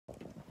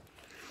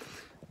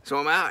So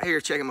I'm out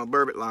here checking my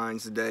burbot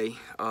lines today,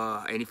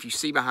 and if you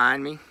see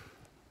behind me,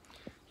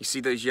 you see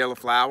those yellow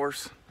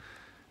flowers?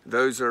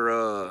 Those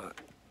are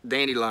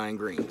dandelion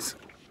greens.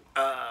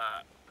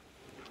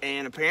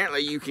 And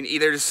apparently you can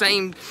either the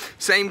same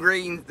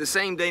green, the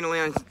same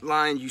dandelion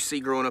lines you see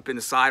growing up in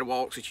the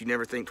sidewalks that you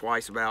never think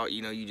twice about.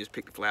 You know, you just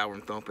pick the flower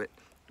and thump it,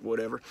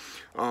 whatever.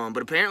 But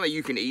apparently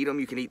you can eat them.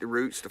 You can eat the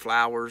roots, the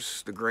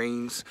flowers, the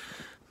greens.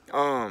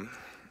 But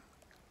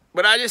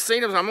I just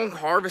seen them. So I'm gonna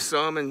harvest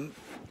some and,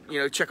 you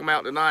know, check them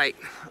out tonight.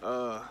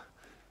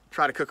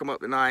 Try to cook them up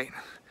tonight.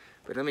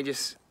 But let me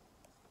just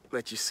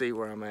let you see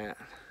where I'm at.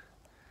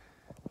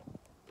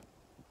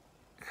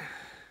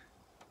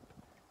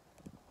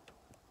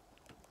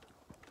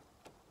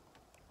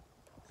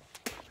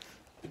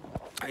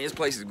 I mean, this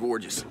place is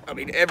gorgeous. I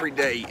mean, every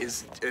day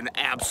is an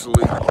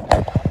absolute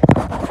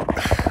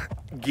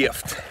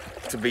gift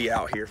to be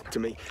out here to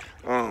me.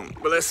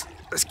 But let's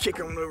kick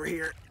on over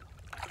here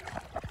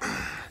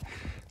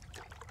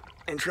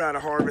and try to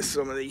harvest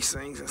some of these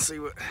things and see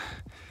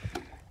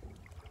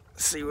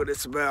what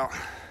it's about.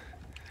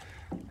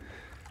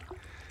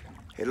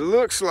 It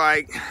looks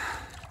like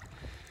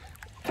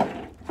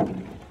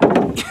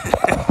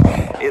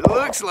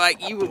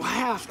you will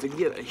have to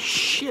get a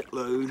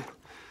shitload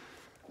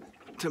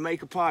to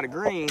make a pot of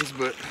greens,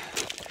 but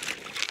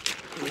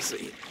let me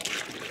see.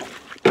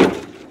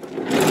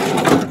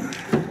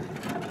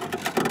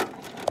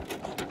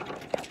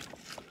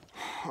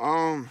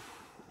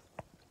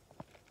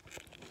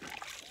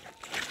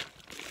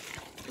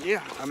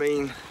 Yeah, I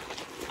mean,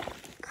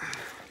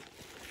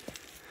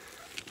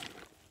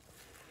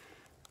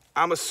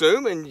 I'm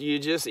assuming you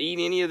just eat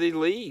any of the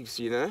leaves,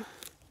 you know?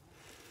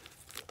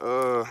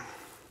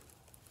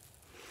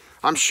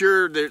 I'm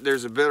sure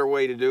there's a better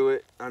way to do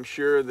it. I'm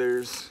sure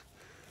there's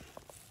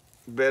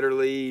better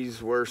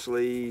leaves, worse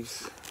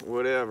leaves,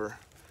 whatever.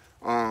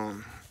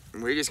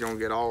 We're just gonna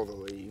get all the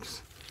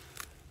leaves,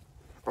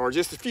 or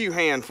just a few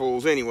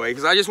handfuls anyway,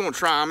 because I just want to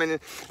try them. And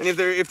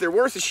if they're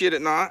worth a shit or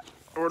not,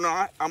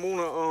 I'm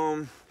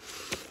gonna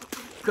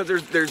because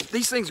there's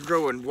these things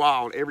growing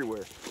wild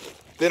everywhere.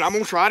 Then I'm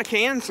gonna try to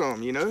can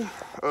some, you know.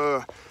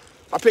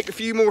 I picked a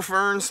few more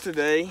ferns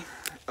today.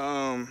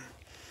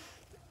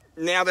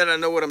 Now that I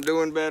know what I'm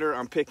doing better,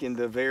 I'm picking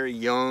the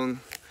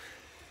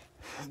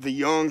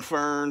young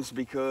ferns,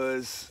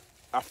 because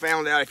I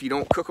found out if you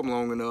don't cook them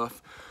long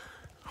enough,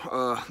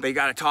 they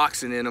got a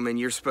toxin in them, and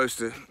you're supposed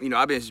to, you know,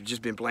 I've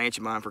just been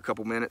blanching mine for a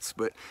couple minutes,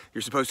 but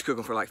you're supposed to cook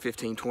them for like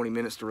 15-20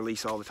 minutes to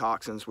release all the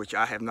toxins, which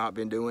I have not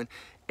been doing,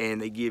 and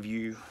they give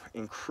you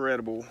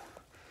incredible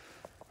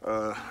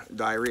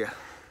diarrhea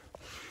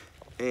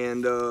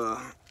and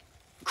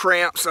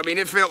cramps. I mean,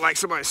 it felt like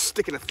somebody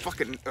sticking a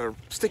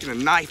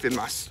knife in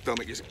my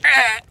stomach. Just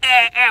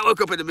I woke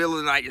up in the middle of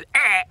the night. Just,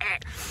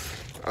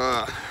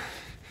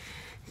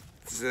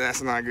 so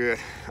that's not good.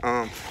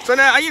 So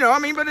now, you know, I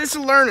mean, but it's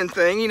a learning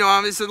thing. You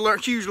know, it's a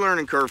huge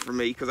learning curve for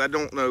me, because I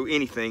don't know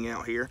anything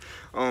out here.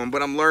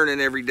 But I'm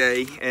learning every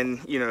day, and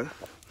you know,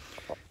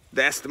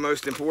 that's the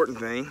most important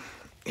thing.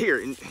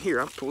 Here,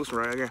 I'll pull this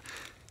right here.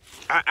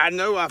 I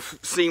know I've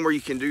seen where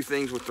you can do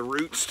things with the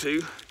roots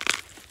too.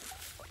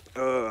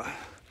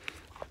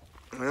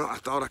 Well, I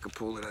thought I could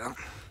pull it out.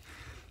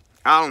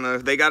 I don't know.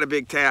 They got a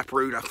big tap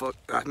root.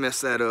 I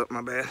messed that up.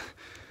 My bad.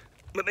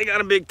 But they got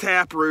a big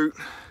tap root,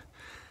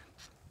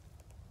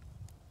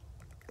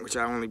 which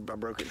I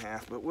broke it in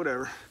half. But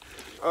whatever.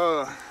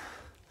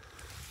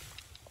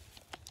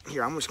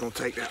 Here, I'm just gonna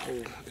take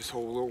this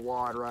whole little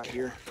wad right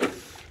here.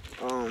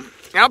 And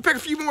I'll pick a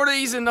few more of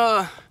these, and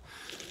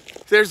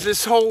there's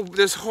this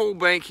whole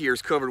bank here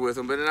is covered with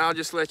them. But then I'll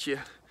just let you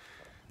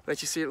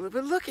see it.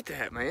 But look at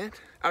that, man.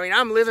 I mean,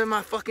 I'm living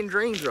my fucking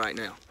dreams right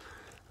now.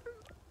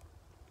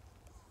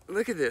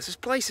 Look at this. This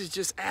place is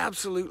just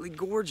absolutely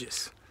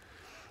gorgeous.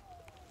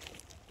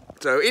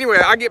 So anyway,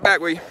 I'll get back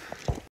with you.